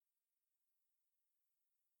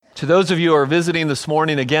To those of you who are visiting this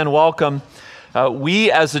morning, again, welcome.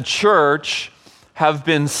 We as a church have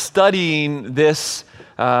been studying this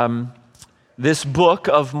book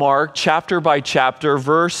of Mark, chapter by chapter,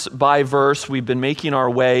 verse by verse. We've been making our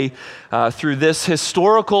way through this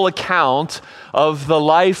historical account of the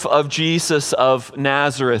life of Jesus of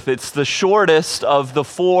Nazareth. It's the shortest of the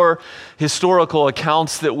four historical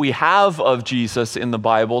accounts that we have of Jesus in the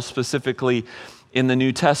Bible, specifically in the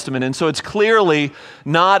New Testament. And so it's clearly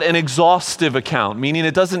not an exhaustive account, meaning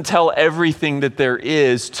it doesn't tell everything that there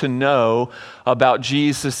is to know about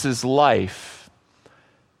Jesus' life.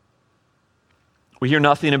 We hear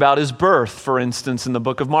nothing about his birth, for instance, in the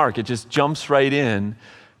book of Mark. It just jumps right in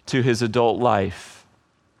to his adult life.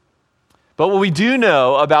 But what we do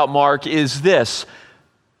know about Mark is this: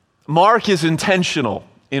 Mark is intentional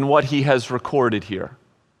in what he has recorded here.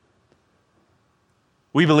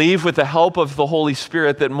 We believe, with the help of the Holy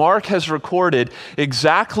Spirit, that Mark has recorded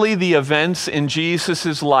exactly the events in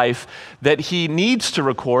Jesus' life that he needs to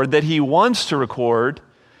record, that he wants to record,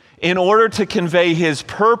 in order to convey his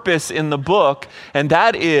purpose in the book, and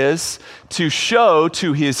that is to show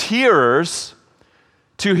to his hearers,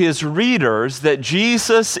 to his readers, that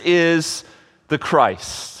Jesus is the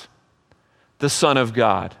Christ, the Son of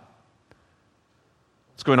God.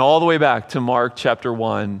 It's going all the way back to Mark chapter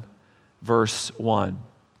 1, verse 1.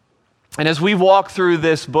 And as we've walked through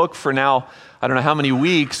this book for now, I don't know how many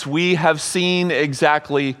weeks, we have seen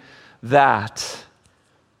exactly that.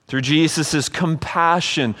 Through Jesus'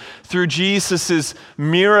 compassion, through Jesus'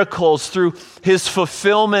 miracles, through his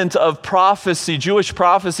fulfillment of prophecy, Jewish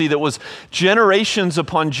prophecy that was generations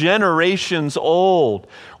upon generations old,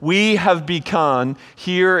 we have begun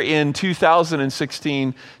here in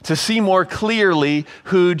 2016 to see more clearly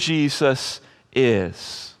who Jesus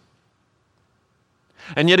is.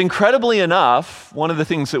 And yet, incredibly enough, one of the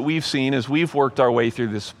things that we've seen as we've worked our way through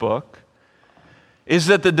this book is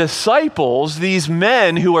that the disciples, these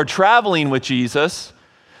men who are traveling with Jesus,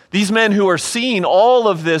 these men who are seeing all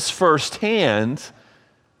of this firsthand,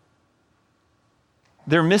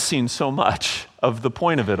 they're missing so much of the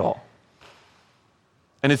point of it all.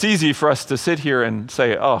 And it's easy for us to sit here and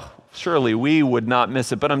say, oh, surely we would not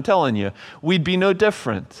miss it. But I'm telling you, we'd be no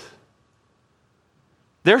different.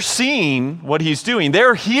 They're seeing what he's doing.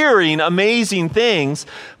 They're hearing amazing things,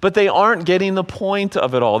 but they aren't getting the point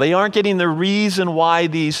of it all. They aren't getting the reason why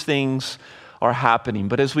these things are happening.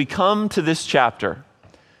 But as we come to this chapter,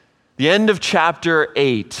 the end of chapter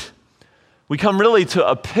 8, we come really to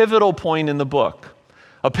a pivotal point in the book,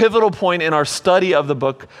 a pivotal point in our study of the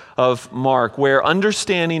book of Mark, where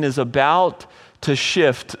understanding is about to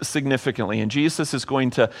shift significantly. And Jesus is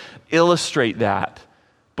going to illustrate that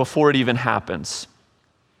before it even happens.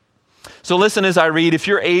 So listen as I read. If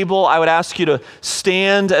you're able, I would ask you to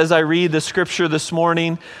stand as I read the scripture this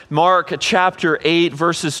morning. Mark chapter 8,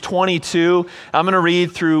 verses 22. I'm going to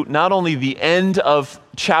read through not only the end of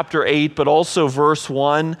chapter 8, but also verse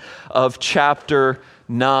 1 of chapter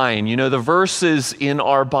 9. You know, the verses in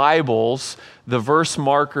our Bibles, the verse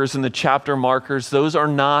markers and the chapter markers, those are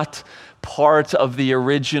not part of the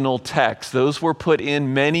original text. Those were put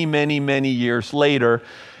in many, many, many years later.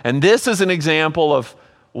 And this is an example of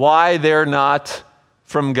why they're not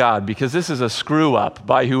from God, because this is a screw up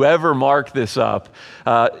by whoever marked this up.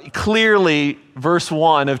 Clearly, verse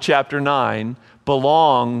 1 of chapter 9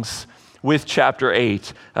 belongs with chapter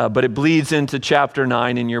 8, but it bleeds into chapter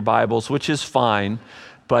 9 in your Bibles, which is fine.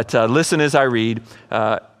 But listen as I read.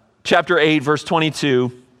 Chapter 8, verse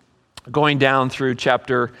 22, going down through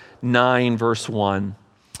chapter 9, verse 1.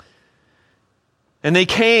 And they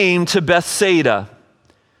came to Bethsaida,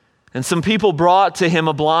 and some people brought to him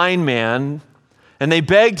a blind man, and they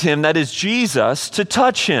begged him, that is Jesus, to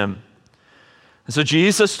touch him. And so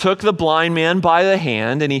Jesus took the blind man by the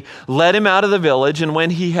hand, and he led him out of the village. And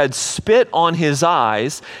when he had spit on his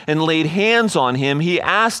eyes and laid hands on him, he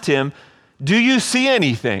asked him, "Do you see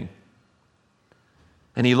anything?"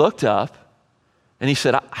 And he looked up, and he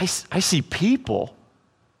said, I see people,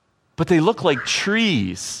 but they look like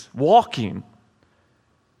trees walking.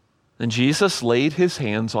 Then Jesus laid his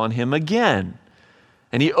hands on him again,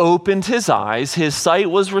 and he opened his eyes. His sight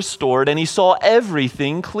was restored, and he saw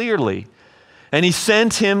everything clearly. And he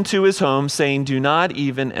sent him to his home, saying, "Do not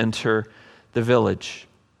even enter the village."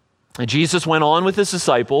 And Jesus went on with his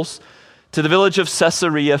disciples to the village of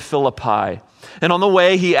Caesarea Philippi. And on the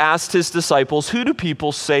way, he asked his disciples, "Who do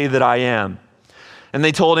people say that I am?" And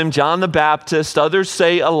they told him, "John the Baptist, others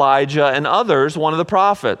say Elijah, and others one of the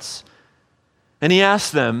prophets." And he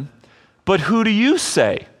asked them, "But who do you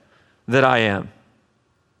say that I am?"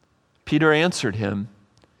 Peter answered him,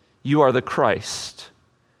 "You are the Christ."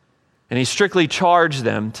 And he strictly charged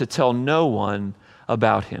them to tell no one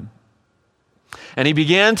about him. And he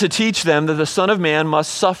began to teach them that the Son of Man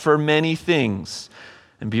must suffer many things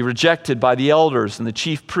and be rejected by the elders and the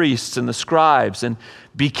chief priests and the scribes and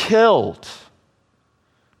be killed,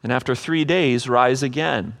 and after 3 days rise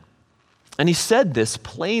again. And he said this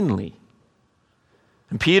plainly.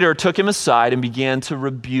 And Peter took him aside and began to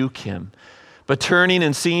rebuke him. But turning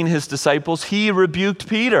and seeing his disciples, he rebuked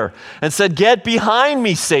Peter and said, "Get behind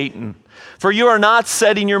me, Satan, for you are not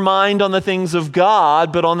setting your mind on the things of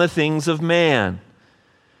God, but on the things of man."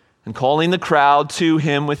 And calling the crowd to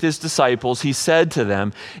him with his disciples, he said to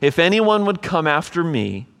them, "If anyone would come after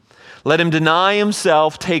me, let him deny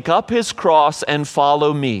himself, take up his cross, and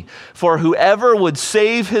follow me. For whoever would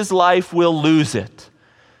save his life will lose it.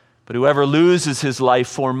 But whoever loses his life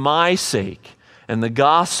for my sake and the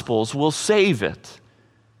gospel's will save it.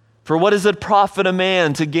 For what does it profit a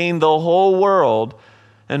man to gain the whole world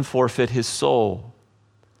and forfeit his soul?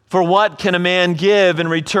 For what can a man give in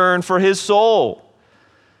return for his soul?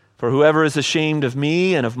 For whoever is ashamed of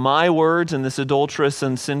me and of my words in this adulterous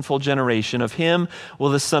and sinful generation, of him will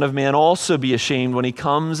the Son of Man also be ashamed when he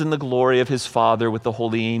comes in the glory of his Father with the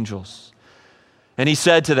holy angels." And he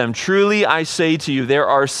said to them, "Truly I say to you, there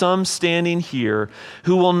are some standing here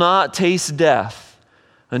who will not taste death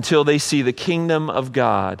until they see the kingdom of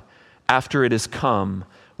God after it has come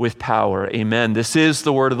with power." Amen. This is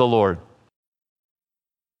the word of the Lord.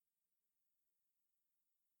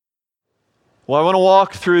 Well, I want to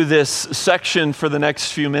walk through this section for the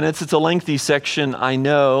next few minutes. It's a lengthy section, I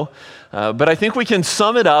know, but I think we can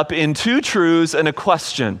sum it up in 2 truths and a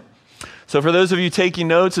question. So for those of you taking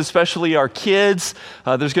notes, especially our kids,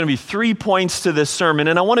 there's going to be 3 points to this sermon,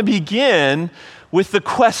 and I want to begin with the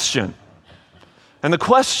question. And the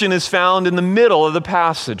question is found in the middle of the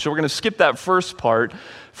passage. So we're going to skip that first part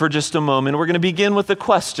for just a moment. We're going to begin with the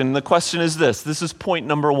question. The question is this. This is point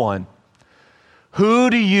number 1. Who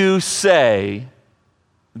do you say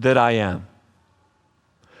that I am?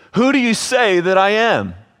 Who do you say that I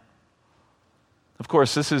am? Of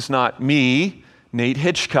course, this is not me, Nate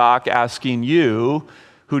Hitchcock, asking you,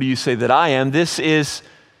 who do you say that I am? This is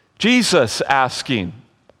Jesus asking.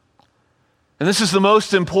 And this is the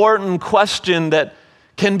most important question that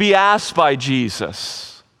can be asked by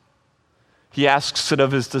Jesus. He asks it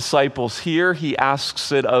of his disciples here. He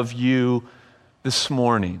asks it of you this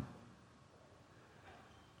morning.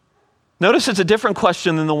 Notice it's a different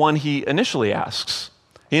question than the one he initially asks.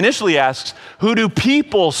 He initially asks, who do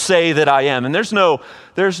people say that I am? And there's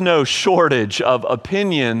no shortage of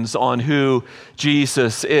opinions on who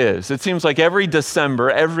Jesus is. It seems like every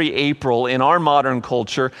December, every April in our modern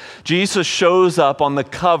culture, Jesus shows up on the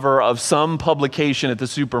cover of some publication at the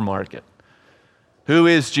supermarket. Who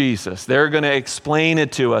is Jesus? They're going to explain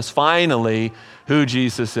it to us, finally, who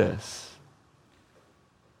Jesus is.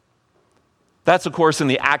 That's, of course, in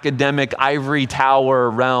the academic ivory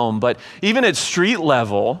tower realm, but even at street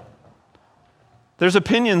level, there's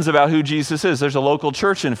opinions about who Jesus is. There's a local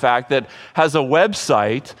church, in fact, that has a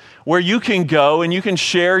website where you can go and you can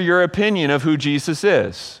share your opinion of who Jesus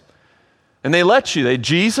is. And they let you.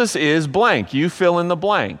 Jesus is blank. You fill in the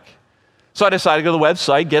blank. So I decided to go to the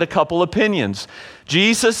website, get a couple opinions.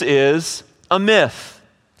 Jesus is a myth.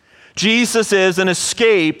 Jesus is an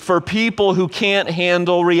escape for people who can't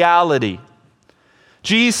handle reality.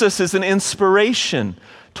 Jesus is an inspiration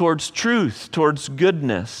towards truth, towards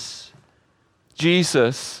goodness.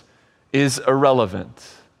 Jesus is irrelevant.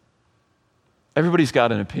 Everybody's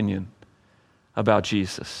got an opinion about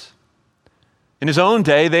Jesus. In his own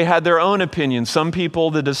day, they had their own opinions. Some people,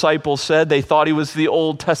 the disciples said, they thought he was the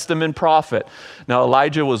Old Testament prophet. Now,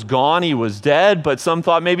 Elijah was gone, he was dead, but some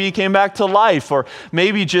thought maybe he came back to life, or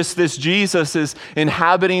maybe just this Jesus is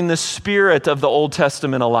inhabiting the spirit of the Old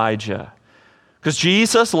Testament Elijah. Because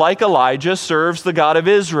Jesus, like Elijah, serves the God of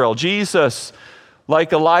Israel. Jesus,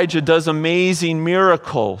 like Elijah, does amazing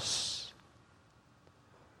miracles.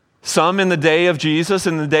 Some in the day of Jesus,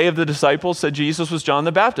 in the day of the disciples, said Jesus was John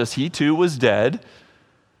the Baptist. He too was dead,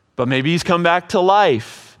 but maybe he's come back to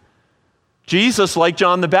life. Jesus, like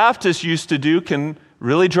John the Baptist used to do, can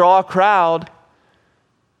really draw a crowd.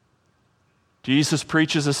 Jesus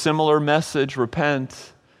preaches a similar message: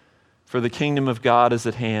 repent, for the kingdom of God is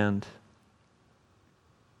at hand.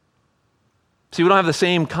 See, we don't have the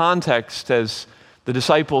same context as the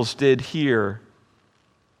disciples did here,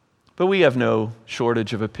 but we have no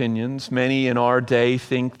shortage of opinions. Many in our day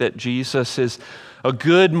think that Jesus is a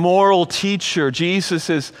good moral teacher. Jesus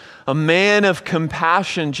is a man of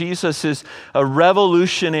compassion. Jesus is a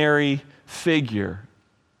revolutionary figure.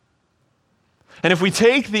 And if we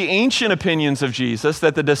take the ancient opinions of Jesus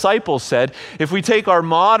that the disciples said, if we take our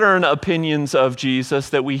modern opinions of Jesus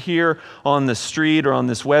that we hear on the street or on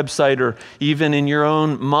this website or even in your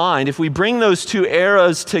own mind, if we bring those two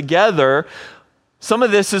eras together, some of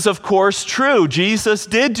this is of course true. Jesus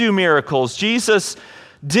did do miracles. Jesus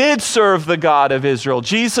did serve the God of Israel.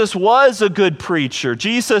 Jesus was a good preacher.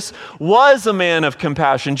 Jesus was a man of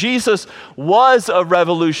compassion. Jesus was a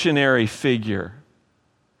revolutionary figure.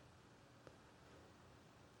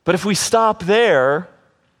 But if we stop there,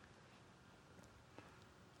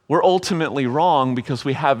 we're ultimately wrong because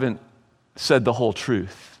we haven't said the whole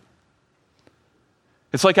truth.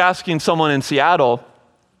 It's like asking someone in Seattle,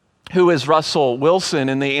 who is Russell Wilson?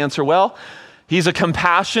 And they answer, well, he's a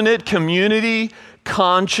compassionate, community,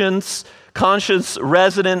 conscious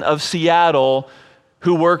resident of Seattle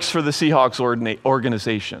who works for the Seahawks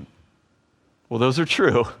organization. Well, those are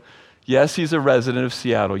true. Yes, he's a resident of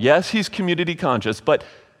Seattle. Yes, he's community conscious, but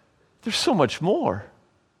there's so much more.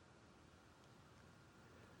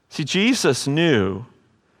 See, Jesus knew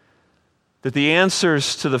that the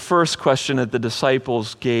answers to the first question that the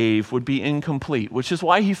disciples gave would be incomplete, which is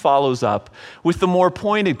why he follows up with the more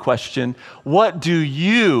pointed question, what do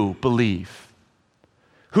you believe?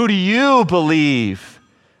 Who do you believe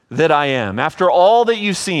that I am? After all that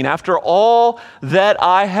you've seen, after all that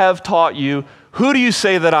I have taught you, who do you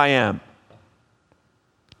say that I am?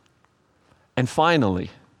 And finally,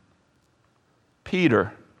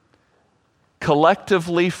 Peter,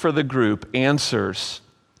 collectively for the group, answers,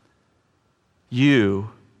 you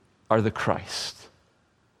are the Christ.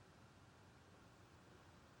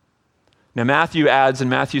 Now, Matthew adds in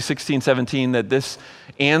Matthew 16:17 that this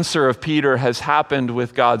answer of Peter has happened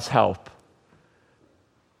with God's help.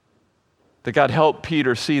 That God helped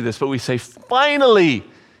Peter see this, but we say, finally,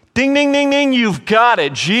 ding, ding, ding, ding, you've got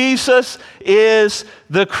it. Jesus is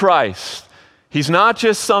the Christ. He's not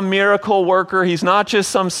just some miracle worker. He's not just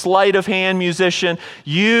some sleight of hand musician.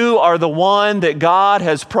 You are the one that God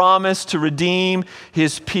has promised to redeem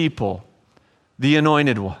his people, the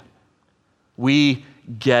anointed one. We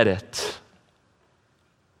get it.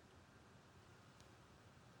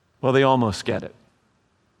 Well, they almost get it.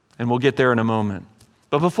 And we'll get there in a moment.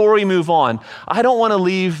 But before we move on, I don't want to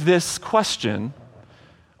leave this question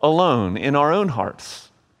alone in our own hearts.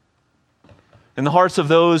 In the hearts of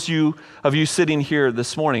those of you sitting here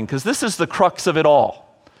this morning, because this is the crux of it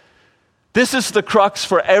all. This is the crux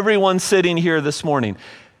for everyone sitting here this morning.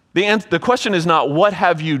 The question is not, what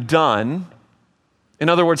have you done? In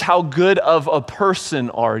other words, how good of a person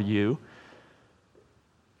are you?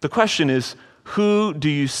 The question is, who do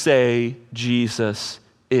you say Jesus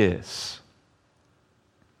is?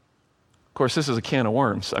 Of course, this is a can of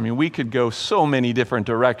worms. I mean, we could go so many different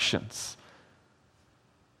directions.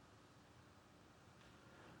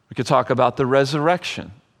 We could talk about the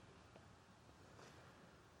resurrection.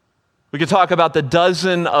 We could talk about the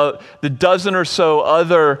dozen or so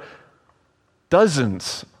other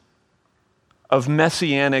dozens of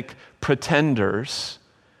messianic pretenders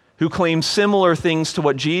who claim similar things to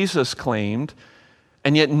what Jesus claimed,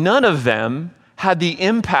 and yet none of them had the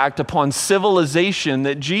impact upon civilization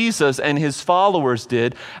that Jesus and his followers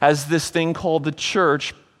did as this thing called the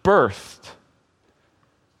church birthed.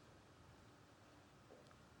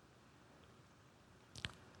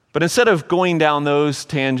 But instead of going down those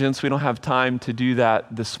tangents, we don't have time to do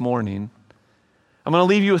that this morning. I'm going to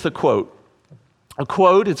leave you with a quote. A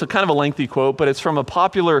quote, it's a kind of a lengthy quote, but it's from a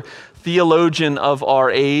popular theologian of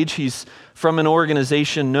our age. He's from an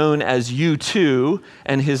organization known as U2,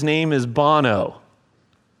 and his name is Bono.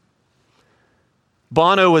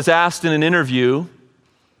 Bono was asked in an interview,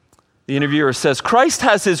 the interviewer says, Christ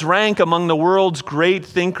has his rank among the world's great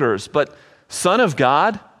thinkers, but Son of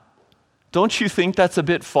God? Don't you think that's a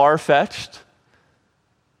bit far-fetched?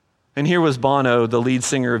 And here was Bono, the lead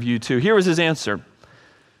singer of U2. Here was his answer.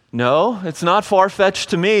 No, it's not far-fetched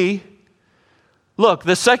to me. Look,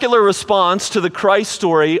 the secular response to the Christ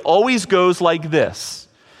story always goes like this.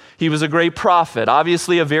 He was a great prophet,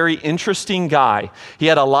 obviously a very interesting guy. He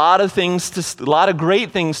had a lot of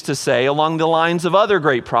great things to say along the lines of other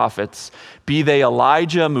great prophets, be they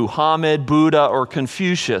Elijah, Muhammad, Buddha, or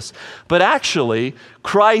Confucius. But actually,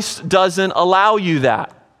 Christ doesn't allow you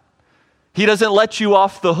that. He doesn't let you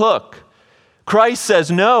off the hook. Christ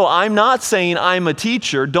says, no, I'm not saying I'm a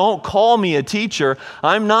teacher. Don't call me a teacher.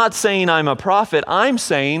 I'm not saying I'm a prophet. I'm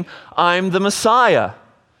saying I'm the Messiah.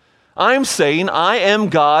 I'm saying I am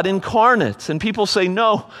God incarnate. And people say,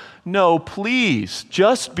 no, please,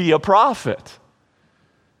 just be a prophet.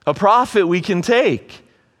 A prophet we can take.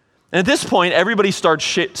 And at this point, everybody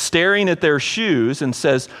starts staring at their shoes and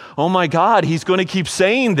says, oh my God, he's going to keep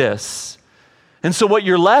saying this. And so what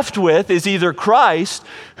you're left with is either Christ,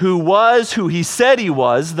 who was who he said he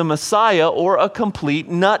was, the Messiah, or a complete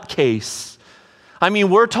nutcase. I mean,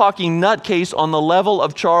 we're talking nutcase on the level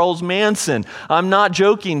of Charles Manson. I'm not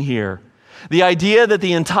joking here. The idea that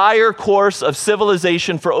the entire course of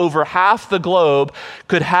civilization for over half the globe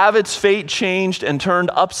could have its fate changed and turned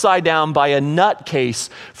upside down by a nutcase,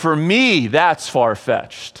 for me, that's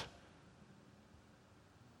far-fetched.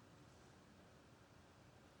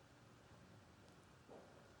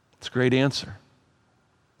 It's a great answer.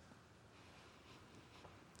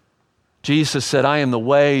 Jesus said, I am the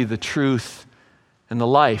way, the truth, and the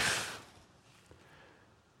life.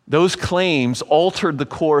 Those claims altered the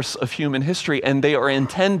course of human history, and they are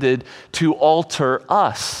intended to alter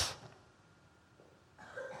us.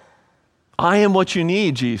 I am what you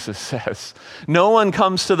need, Jesus says. No one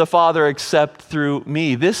comes to the Father except through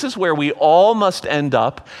me. This is where we all must end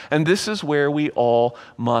up, and this is where we all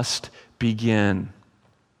must begin.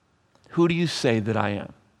 Who do you say that I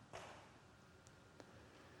am?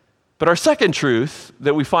 But our second truth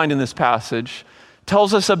that we find in this passage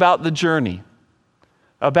tells us about the journey,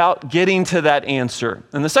 about getting to that answer.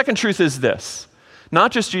 And the second truth is this,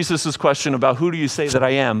 not just Jesus' question about who do you say that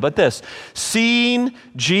I am, but this: seeing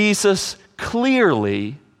Jesus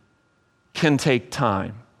clearly can take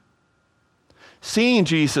time. Seeing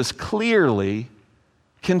Jesus clearly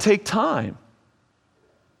can take time.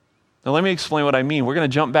 Now let me explain what I mean. We're going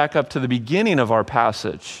to jump back up to the beginning of our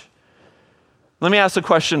passage. Let me ask the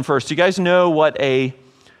question first. Do you guys know what a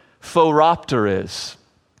phoraptor is?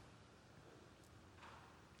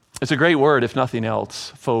 It's a great word, if nothing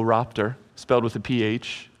else, phoraptor, spelled with a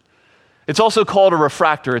PH. It's also called a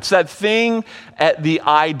refractor. It's that thing at the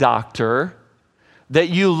eye doctor that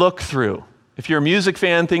you look through. If you're a music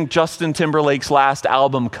fan, think Justin Timberlake's last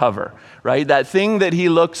album cover, right? That thing that he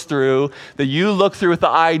looks through, that you look through with the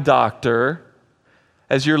eye doctor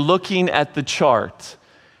as you're looking at the chart.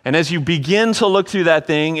 And as you begin to look through that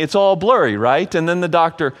thing, it's all blurry, right? And then the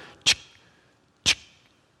doctor,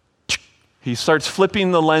 he starts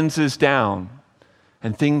flipping the lenses down,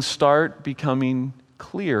 and things start becoming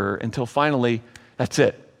clearer until finally, that's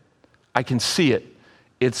it. I can see it.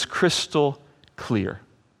 It's crystal clear.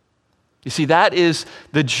 You see, that is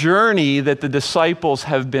the journey that the disciples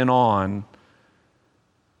have been on.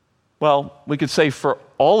 Well, we could say for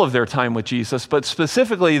all of their time with Jesus, but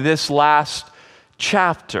specifically this last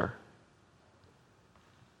chapter.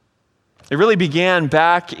 It really began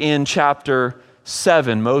back in chapter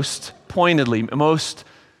 7, most pointedly, most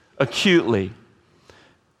acutely.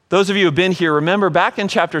 Those of you who have been here, remember back in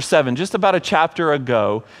chapter 7, just about a chapter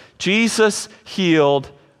ago, Jesus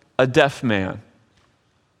healed a deaf man.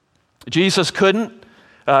 Jesus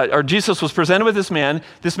was presented with this man.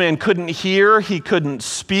 This man couldn't hear, he couldn't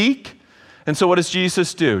speak. And so what does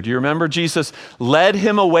Jesus do? Do you remember? Jesus led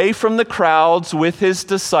him away from the crowds with his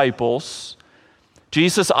disciples.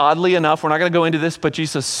 Jesus, oddly enough, we're not going to go into this, but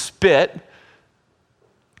Jesus spit.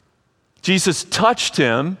 Jesus touched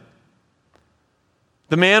him.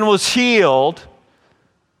 The man was healed.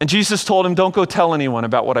 And Jesus told him, don't go tell anyone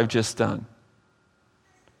about what I've just done.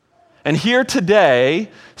 And here today,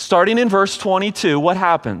 starting in verse 22, what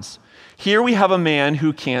happens? Here we have a man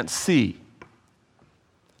who can't see.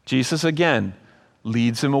 Jesus again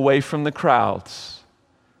leads him away from the crowds.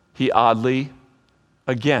 He oddly,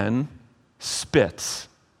 again, spits.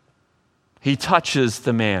 He touches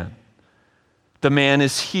the man. The man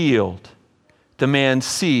is healed. The man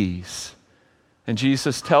sees. And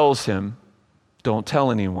Jesus tells him, don't tell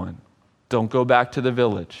anyone. Don't go back to the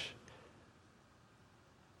village.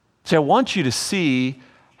 See, I want you to see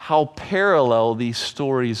how parallel these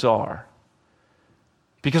stories are.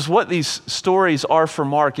 Because what these stories are for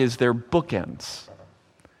Mark is they're bookends.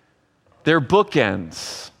 They're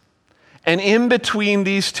bookends. And in between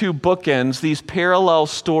these two bookends, these parallel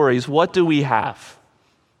stories, what do we have?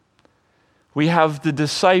 We have the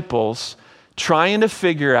disciples trying to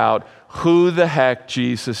figure out who the heck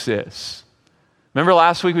Jesus is. Remember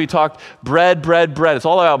last week we talked bread, bread, bread. It's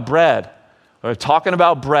all about bread. We're talking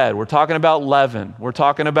about bread. We're talking about leaven. We're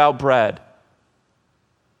talking about bread.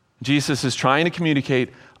 Jesus is trying to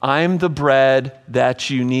communicate, I'm the bread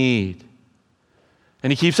that you need.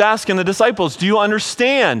 And he keeps asking the disciples, do you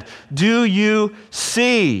understand? Do you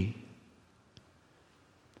see?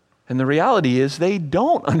 And the reality is they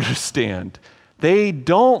don't understand. They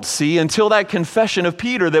don't see until that confession of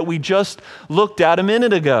Peter that we just looked at a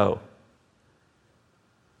minute ago.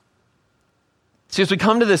 See, as we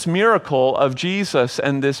come to this miracle of Jesus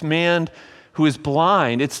and this man who is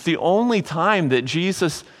blind, it's the only time that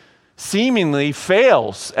Jesus seemingly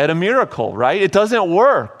fails at a miracle, right? It doesn't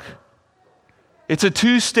work. It's a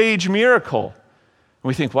two-stage miracle.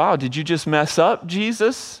 we think, wow, did you just mess up,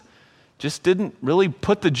 Jesus? Just didn't really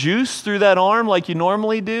put the juice through that arm like you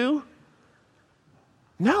normally do?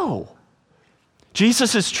 No.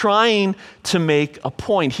 Jesus is trying to make a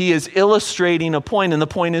point. He is illustrating a point, and the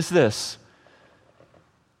point is this.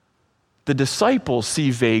 The disciples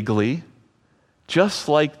see vaguely, just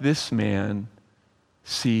like this man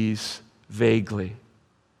sees vaguely.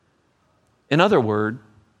 In other words,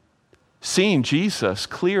 seeing Jesus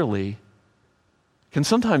clearly can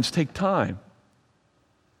sometimes take time.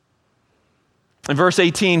 In verse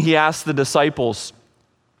 18, he asks the disciples,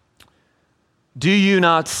 "Do you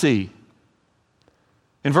not see?"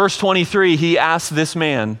 In verse 23, he asks this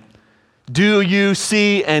man, "Do you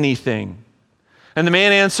see anything?" And the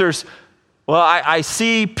man answers, "Well, I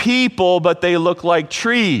see people, but they look like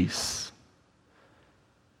trees."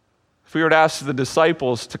 If we were to ask the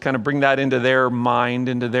disciples to kind of bring that into their mind,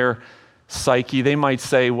 into their psyche, they might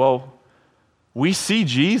say, well, we see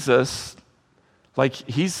Jesus like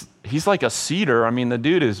he's like a cedar. I mean, the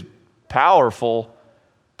dude is powerful,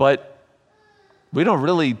 but we don't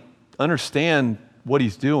really understand what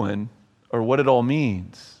he's doing or what it all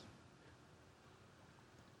means.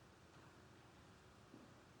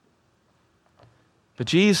 But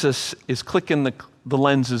Jesus is clicking the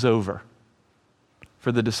lenses over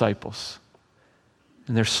for the disciples.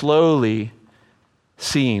 And they're slowly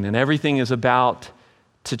seeing, and everything is about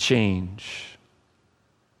to change.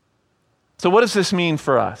 So what does this mean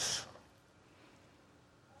for us?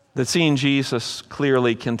 That seeing Jesus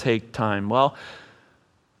clearly can take time. Well,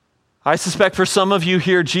 I suspect for some of you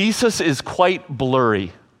here, Jesus is quite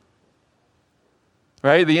blurry.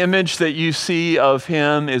 Right? The image that you see of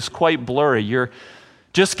him is quite blurry. You're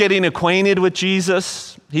just getting acquainted with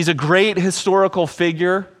Jesus. He's a great historical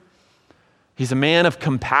figure. He's a man of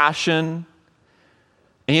compassion.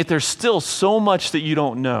 And yet there's still so much that you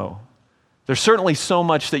don't know. There's certainly so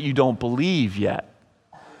much that you don't believe yet.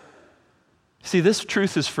 See, this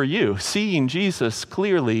truth is for you. Seeing Jesus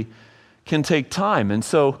clearly can take time. And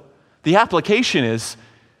so the application is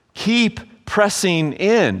keep pressing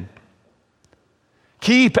in.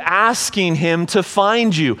 Keep asking him to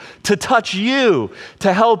find you, to touch you,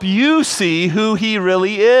 to help you see who he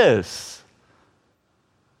really is.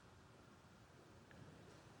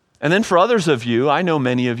 And then for others of you, I know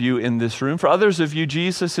many of you in this room, for others of you,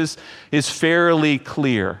 Jesus is fairly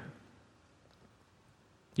clear.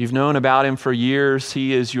 You've known about him for years.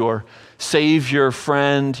 He is your Savior,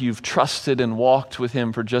 friend. You've trusted and walked with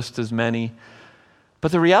him for just as many.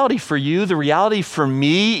 But the reality for you, the reality for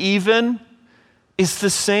me even, is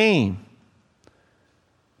the same.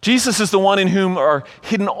 Jesus is the one in whom are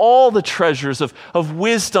hidden all the treasures of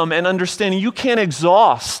wisdom and understanding. You can't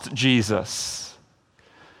exhaust Jesus.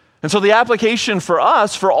 And so the application for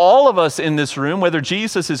us, for all of us in this room, whether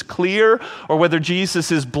Jesus is clear or whether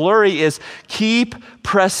Jesus is blurry, is keep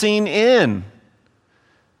pressing in.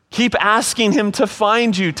 Keep asking him to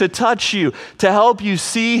find you, to touch you, to help you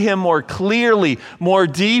see him more clearly, more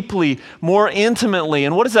deeply, more intimately.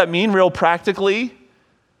 And what does that mean real practically?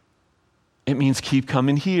 It means keep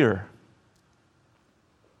coming here.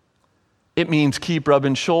 It means keep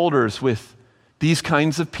rubbing shoulders with these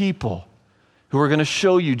kinds of people who are going to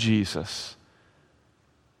show you Jesus.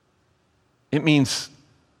 It means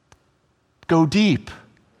go deep,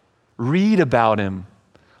 read about him,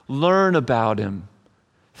 learn about him,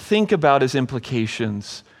 think about his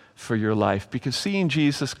implications for your life, because seeing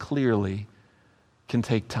Jesus clearly can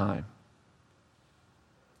take time.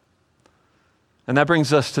 And that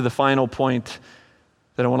brings us to the final point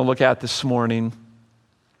that I want to look at this morning.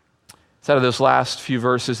 It's out of those last few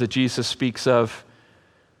verses that Jesus speaks of.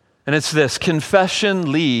 And it's this: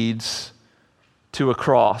 confession leads to a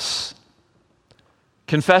cross.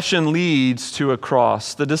 Confession leads to a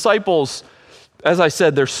cross. The disciples, as I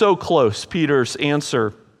said, they're so close. Peter's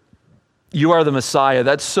answer, "You are the Messiah."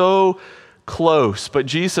 That's so close. But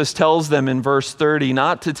Jesus tells them in verse 30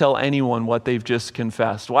 not to tell anyone what they've just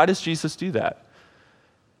confessed. Why does Jesus do that?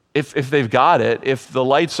 If they've got it, if the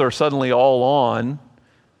lights are suddenly all on,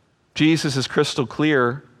 Jesus is crystal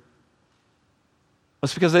clear,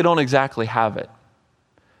 it's because they don't exactly have it.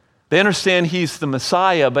 They understand he's the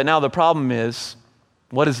Messiah, but now the problem is,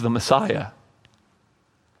 what is the Messiah?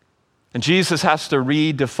 And Jesus has to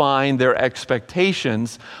redefine their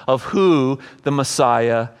expectations of who the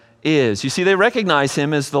Messiah is. You see, they recognize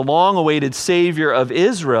him as the long-awaited Savior of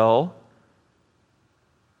Israel,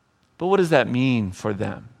 but what does that mean for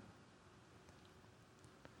them?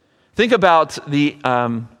 Think about the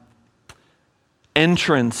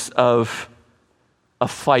entrance of a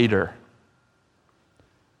fighter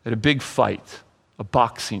at a big fight, a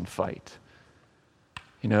boxing fight.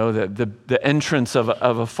 the entrance of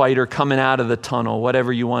a fighter coming out of the tunnel,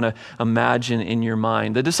 whatever you want to imagine in your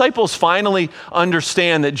mind. The disciples finally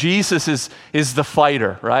understand that Jesus is the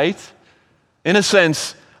fighter, right? In a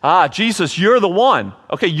sense, Jesus, you're the one.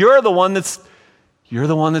 Okay, you're the one that's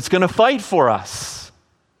going to fight for us.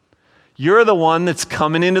 You're the one that's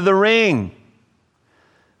coming into the ring.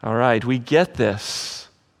 All right, we get this.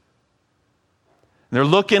 They're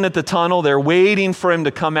looking at the tunnel. They're waiting for him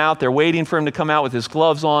to come out. They're waiting for him to come out with his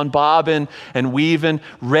gloves on, bobbing and weaving,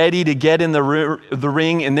 ready to get in the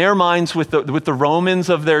ring in their minds with the Romans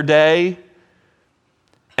of their day.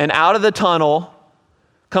 And out of the tunnel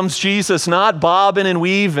comes Jesus, not bobbing and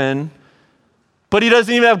weaving, but he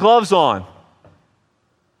doesn't even have gloves on.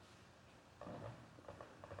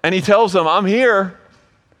 And he tells them, I'm here.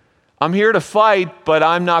 I'm here to fight, but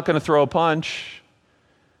I'm not going to throw a punch.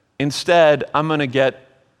 Instead, I'm going to get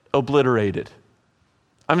obliterated.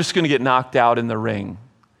 I'm just going to get knocked out in the ring.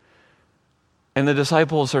 And the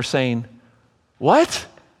disciples are saying, what?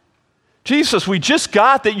 Jesus, we just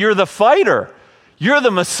got that you're the fighter. You're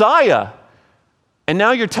the Messiah. And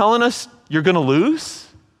now you're telling us you're going to lose?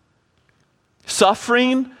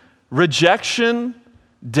 Suffering, rejection,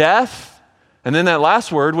 death. And then that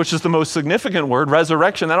last word, which is the most significant word,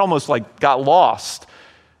 resurrection, that almost got lost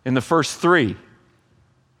in the first three.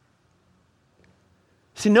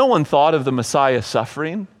 See, no one thought of the Messiah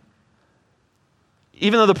suffering.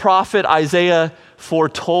 Even though the prophet Isaiah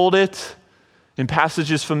foretold it in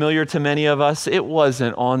passages familiar to many of us, it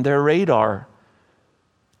wasn't on their radar.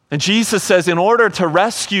 And Jesus says in order to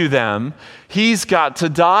rescue them, he's got to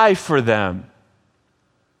die for them.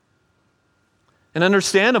 And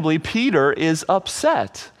understandably, Peter is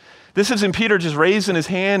upset. This isn't Peter just raising his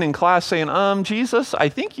hand in class saying, Jesus, I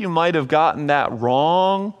think you might have gotten that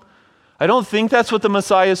wrong. I don't think that's what the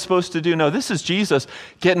Messiah is supposed to do. No, this is Jesus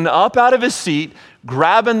getting up out of his seat,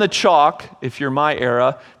 grabbing the chalk, if you're my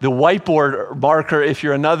era, the whiteboard marker, if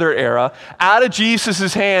you're another era, out of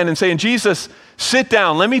Jesus' hand and saying, Jesus, sit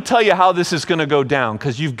down. Let me tell you how this is going to go down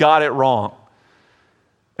because you've got it wrong.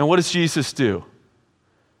 And what does Jesus do?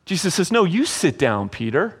 Jesus says, no, you sit down,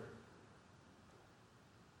 Peter.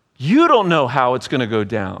 You don't know how it's going to go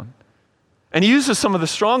down. And he uses some of the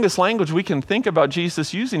strongest language we can think about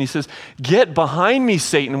Jesus using. He says, get behind me,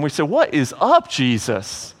 Satan. And we say, what is up,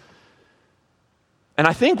 Jesus? And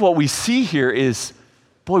I think what we see here is,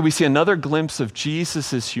 we see another glimpse of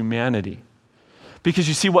Jesus' humanity. Because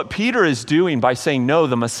you see what Peter is doing by saying, no,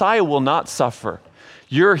 the Messiah will not suffer.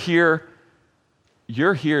 You're here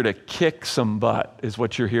to kick some butt, is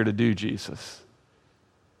what you're here to do, Jesus.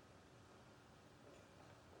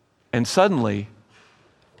 And suddenly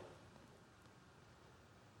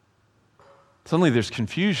there's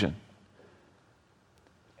confusion.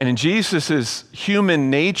 And in Jesus' human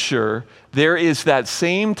nature, there is that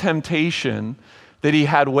same temptation that he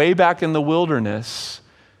had way back in the wilderness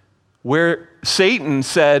where Satan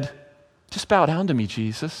said, just bow down to me,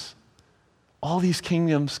 Jesus. All these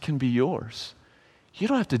kingdoms can be yours. You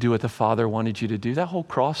don't have to do what the Father wanted you to do. That whole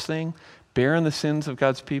cross thing, bearing the sins of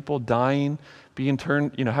God's people, dying, being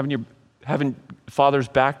turned, having Father's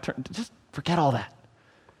back turned, just forget all that.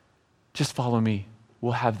 Just follow me.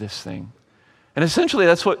 We'll have this thing. And essentially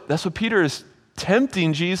that's what Peter is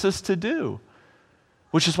tempting Jesus to do,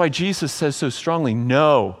 which is why Jesus says so strongly,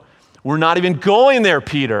 no, we're not even going there,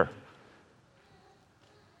 Peter.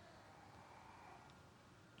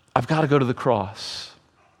 I've got to go to the cross.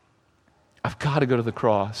 I've got to go to the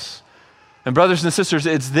cross. And brothers and sisters,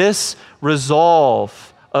 it's this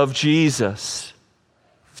resolve of Jesus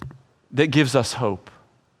that gives us hope.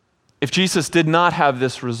 If Jesus did not have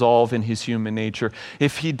this resolve in his human nature,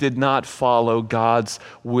 if he did not follow God's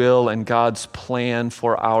will and God's plan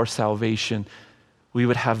for our salvation, we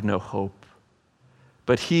would have no hope.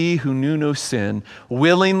 But he who knew no sin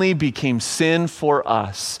willingly became sin for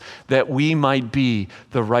us, that we might be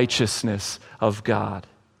the righteousness of God.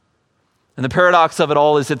 And the paradox of it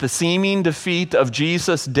all is that the seeming defeat of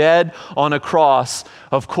Jesus dead on a cross,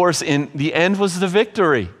 of course, in the end was the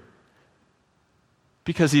victory.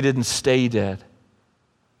 Because he didn't stay dead.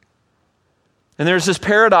 And there's this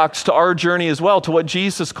paradox to our journey as well, to what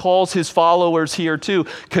Jesus calls his followers here too.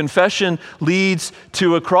 Confession leads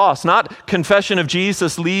to a cross. Not confession of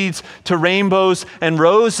Jesus leads to rainbows and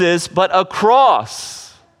roses, but a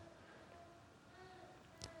cross.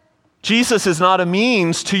 Jesus is not a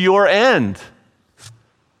means to your end.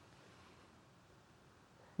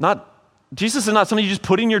 Jesus is not something you just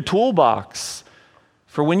put in your toolbox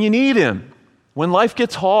for when you need him. When life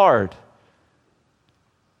gets hard,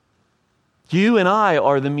 you and I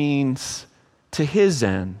are the means to his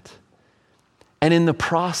end. And in the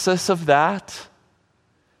process of that,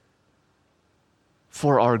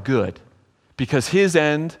 for our good, because his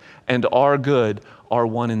end and our good are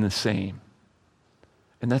one and the same.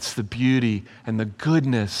 And that's the beauty and the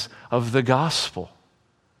goodness of the gospel.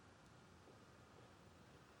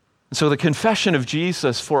 So the confession of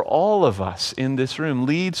Jesus for all of us in this room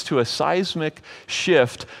leads to a seismic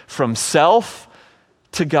shift from self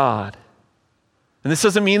to God. And this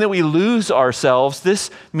doesn't mean that we lose ourselves. This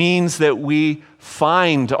means that we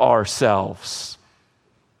find ourselves.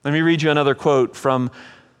 Let me read you another quote from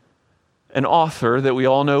an author that we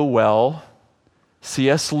all know well,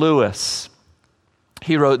 C.S. Lewis.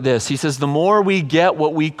 He wrote this. He says, "The more we get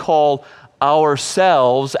what we call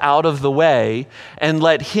ourselves out of the way and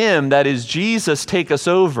let him, that is Jesus, take us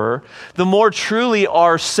over, the more truly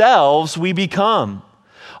ourselves we become.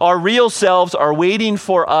 Our real selves are waiting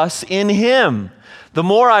for us in him. The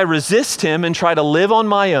more I resist him and try to live on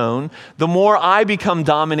my own, the more I become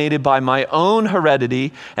dominated by my own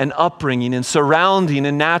heredity and upbringing and surrounding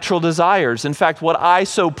and natural desires. In fact, what I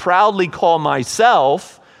so proudly call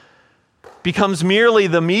myself becomes merely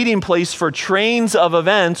the meeting place for trains of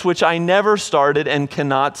events which I never started and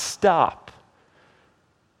cannot stop."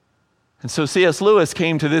 And so C.S. Lewis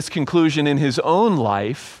came to this conclusion in his own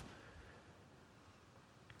life,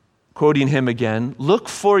 quoting him again, "Look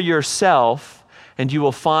for yourself, and you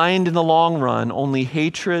will find in the long run only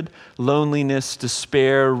hatred, loneliness,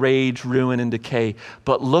 despair, rage, ruin, and decay.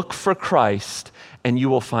 But look for Christ, and you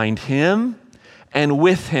will find him, and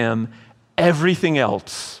with him, everything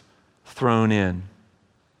else thrown in."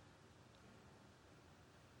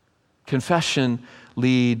 Confession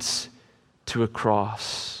leads to a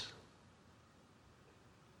cross.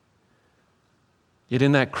 Yet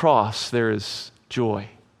in that cross, there is joy.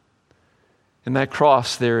 In that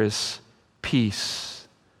cross, there is peace.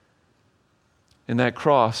 In that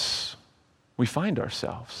cross, we find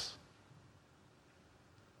ourselves.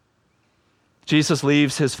 Jesus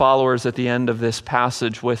leaves his followers at the end of this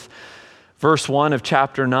passage with verse 1 of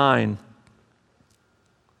chapter 9.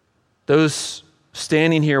 "Those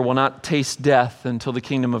standing here will not taste death until the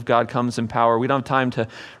kingdom of God comes in power." We don't have time to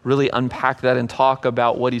really unpack that and talk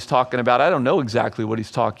about what he's talking about. I don't know exactly what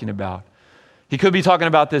he's talking about. He could be talking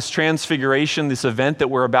about this transfiguration, this event that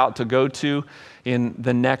we're about to go to in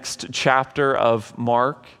the next chapter of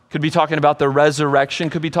Mark. Could be talking about the resurrection,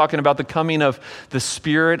 could be talking about the coming of the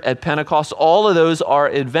Spirit at Pentecost. All of those are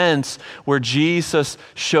events where Jesus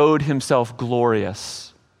showed himself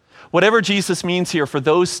glorious. Whatever Jesus means here for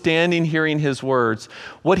those standing hearing his words,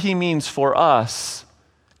 what he means for us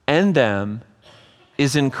and them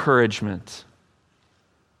is encouragement.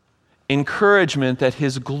 Encouragement that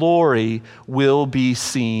his glory will be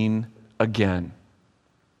seen again.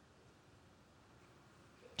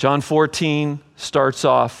 John 14 starts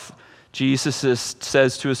off, Jesus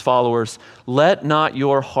says to his followers, "Let not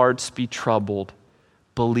your hearts be troubled.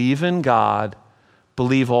 Believe in God,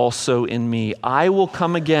 believe also in me. I will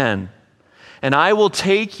come again, and I will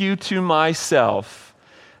take you to myself,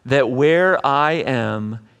 that where I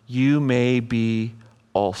am, you may be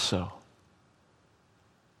also."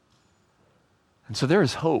 And so there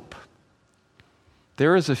is hope.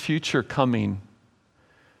 There is a future coming.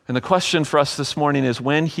 And the question for us this morning is,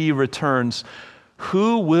 when he returns,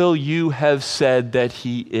 who will you have said that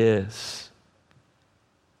he is?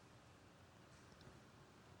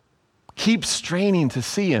 Keep straining to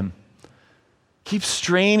see him. Keep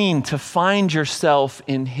straining to find yourself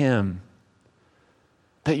in him,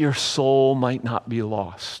 that your soul might not be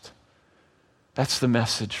lost. That's the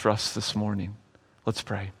message for us this morning. Let's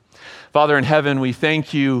pray. Father in heaven, we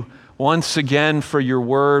thank you once again for your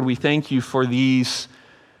word. We thank you for these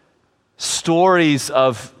stories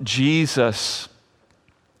of Jesus,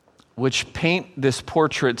 which paint this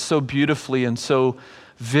portrait so beautifully and so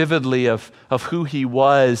vividly of who he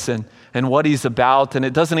was and what he's about. And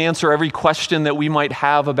it doesn't answer every question that we might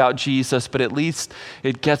have about Jesus, but at least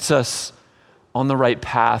it gets us on the right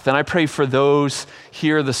path. And I pray for those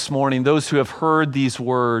here this morning, those who have heard these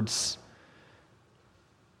words.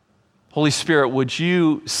 Holy Spirit, would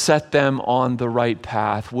you set them on the right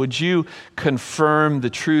path? Would you confirm the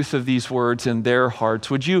truth of these words in their hearts?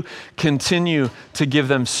 Would you continue to give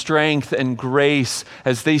them strength and grace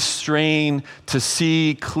as they strain to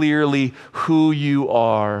see clearly who you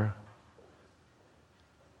are?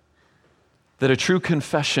 That a true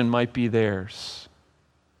confession might be theirs.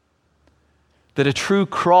 That a true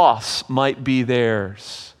cross might be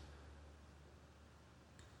theirs.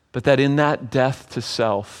 But that in that death to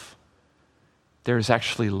self, there is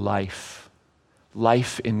actually life.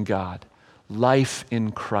 Life in God. Life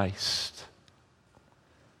in Christ.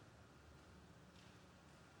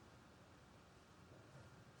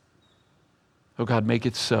 Oh God, make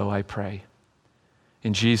it so, I pray.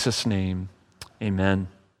 In Jesus' name, amen.